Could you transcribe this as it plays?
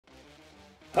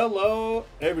Hello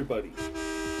everybody.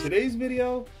 Today's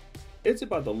video, it's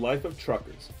about the life of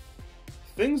truckers.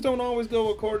 Things don't always go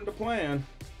according to plan.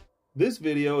 This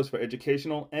video is for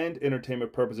educational and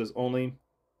entertainment purposes only.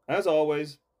 As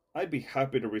always, I'd be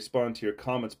happy to respond to your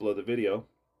comments below the video.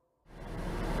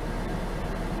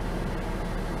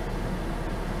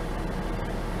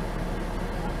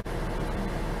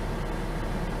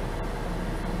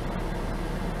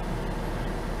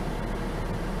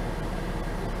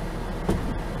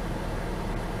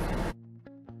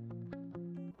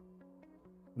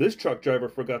 This truck driver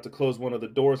forgot to close one of the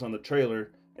doors on the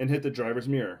trailer and hit the driver's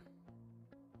mirror.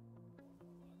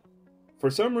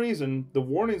 For some reason, the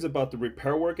warnings about the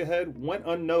repair work ahead went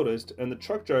unnoticed and the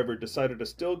truck driver decided to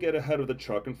still get ahead of the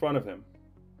truck in front of him.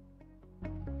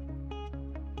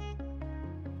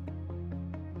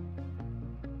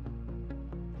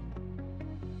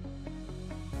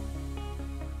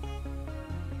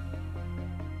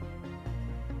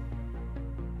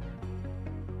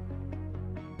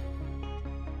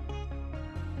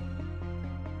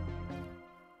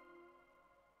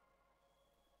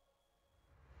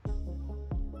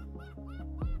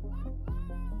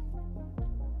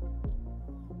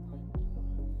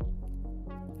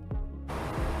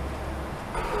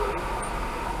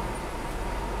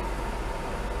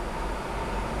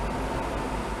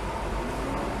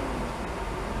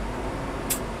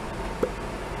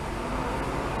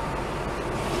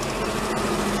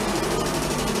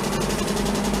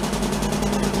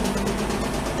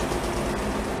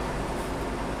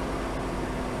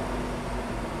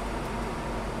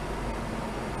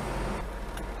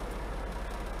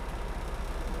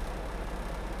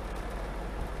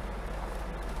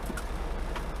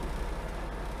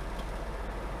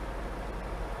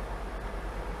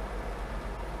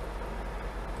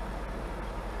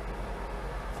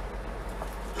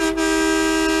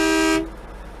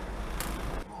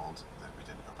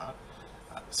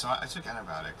 So I took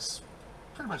antibiotics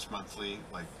pretty much monthly,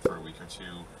 like for a week or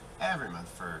two, every month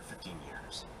for 15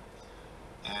 years.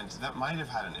 And that might have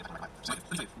had an impact.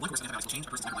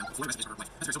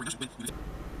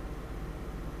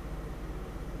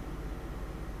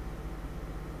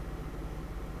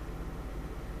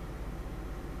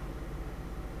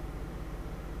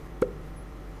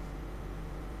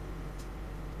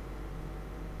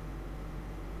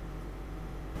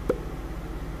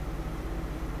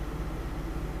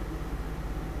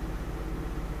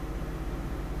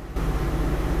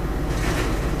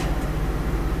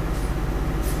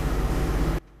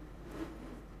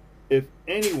 If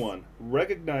anyone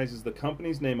recognizes the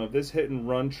company's name of this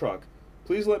hit-and-run truck,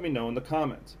 please let me know in the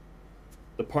comments.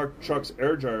 The parked truck's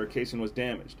air dryer casing was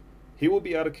damaged. He will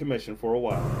be out of commission for a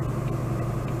while.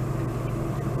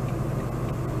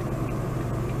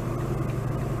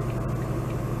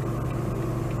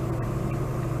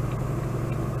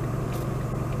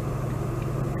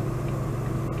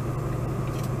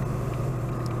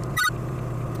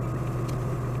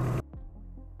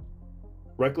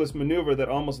 Reckless maneuver that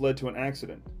almost led to an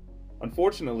accident.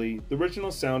 Unfortunately, the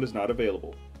original sound is not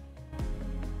available.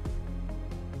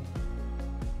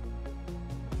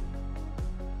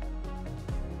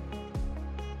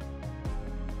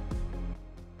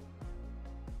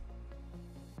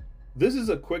 This is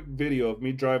a quick video of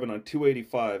me driving on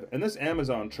 285 and this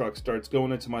Amazon truck starts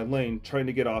going into my lane trying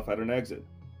to get off at an exit.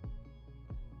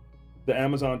 The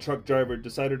Amazon truck driver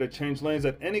decided to change lanes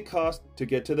at any cost to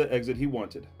get to the exit he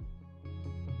wanted.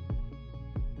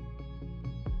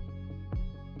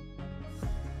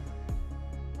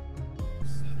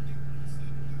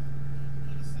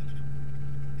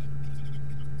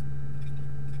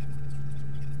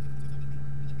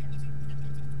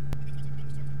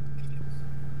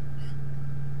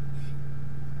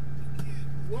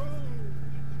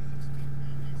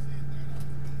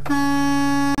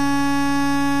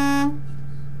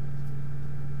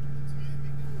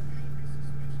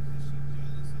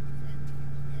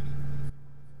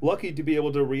 Lucky to be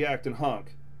able to react and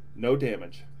honk. No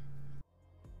damage.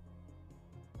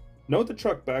 Note the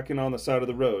truck backing on the side of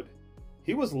the road.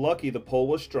 He was lucky the pole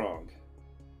was strong.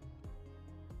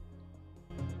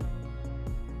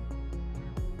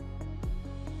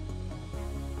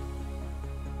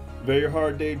 Very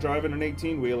hard day driving an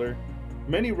 18-wheeler.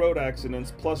 Many road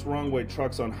accidents plus wrong-way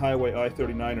trucks on Highway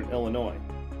I-39 in Illinois.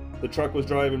 The truck was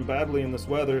driving badly in this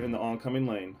weather in the oncoming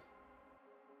lane.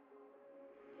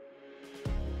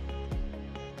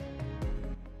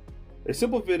 A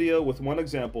simple video with one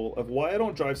example of why I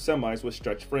don't drive semis with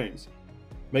stretched frames.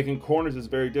 Making corners is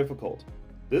very difficult.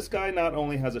 This guy not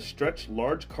only has a stretched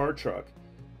large car truck,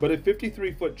 but a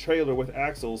 53-foot trailer with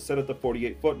axles set at the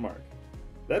 48-foot mark.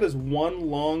 That is one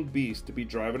long beast to be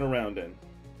driving around in.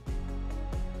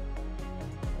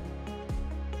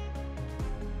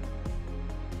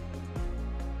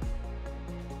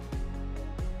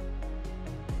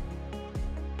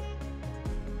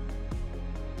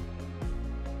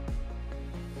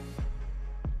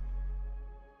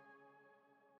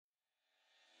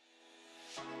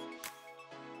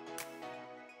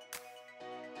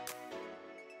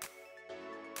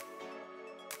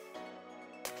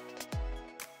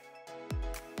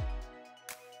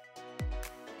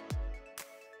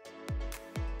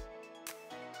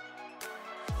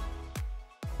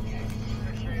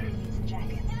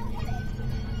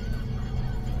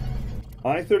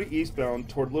 I-30 eastbound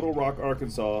toward Little Rock,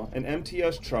 Arkansas, an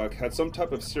MTS truck had some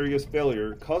type of serious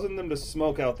failure, causing them to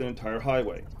smoke out the entire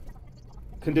highway.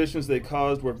 Conditions they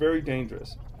caused were very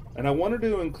dangerous, and I wanted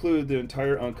to include the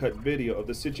entire uncut video of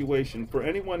the situation for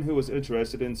anyone who was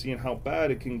interested in seeing how bad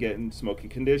it can get in smoky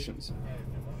conditions.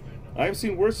 I have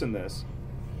seen worse than this,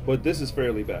 but this is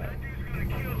fairly bad.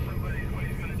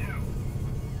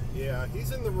 Yeah,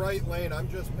 he's in the right lane. I'm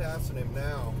just passing him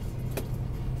now.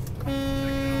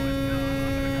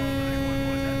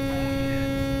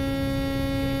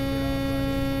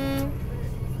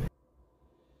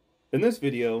 In this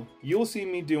video, you will see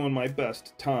me doing my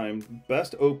best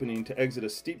opening to exit a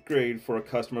steep grade for a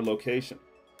customer location,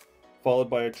 followed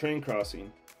by a train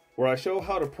crossing, where I show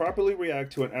how to properly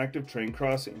react to an active train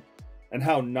crossing, and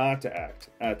how not to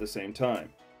act at the same time.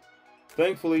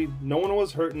 Thankfully, no one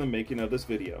was hurt in the making of this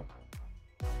video.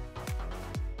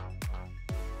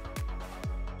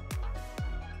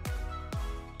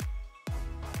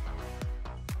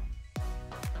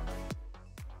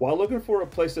 While looking for a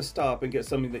place to stop and get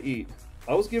something to eat,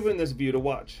 I was given this view to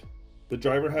watch. The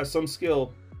driver has some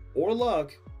skill, or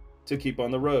luck, to keep on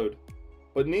the road,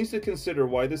 but needs to consider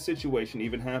why this situation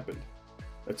even happened.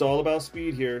 It's all about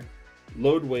speed here,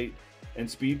 load weight, and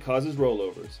speed causes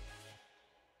rollovers.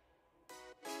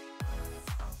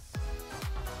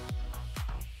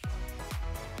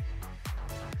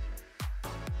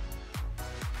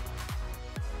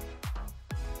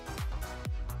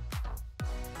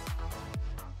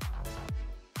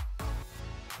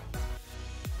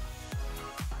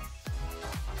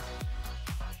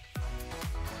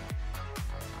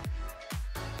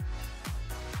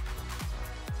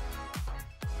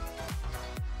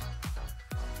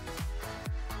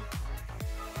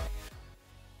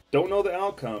 Don't know the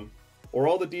outcome or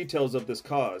all the details of this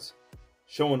cause,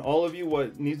 showing all of you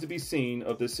what needs to be seen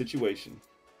of this situation.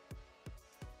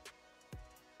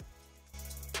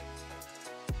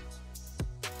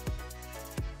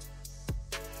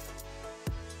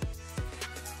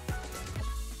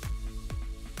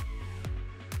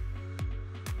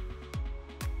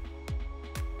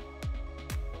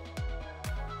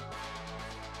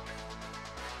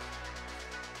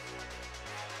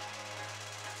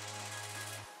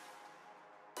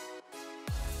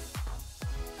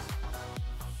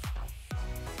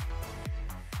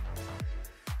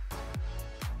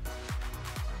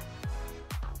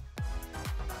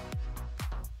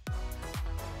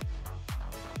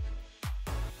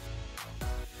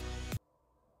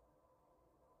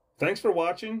 Thanks for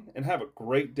watching and have a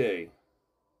great day.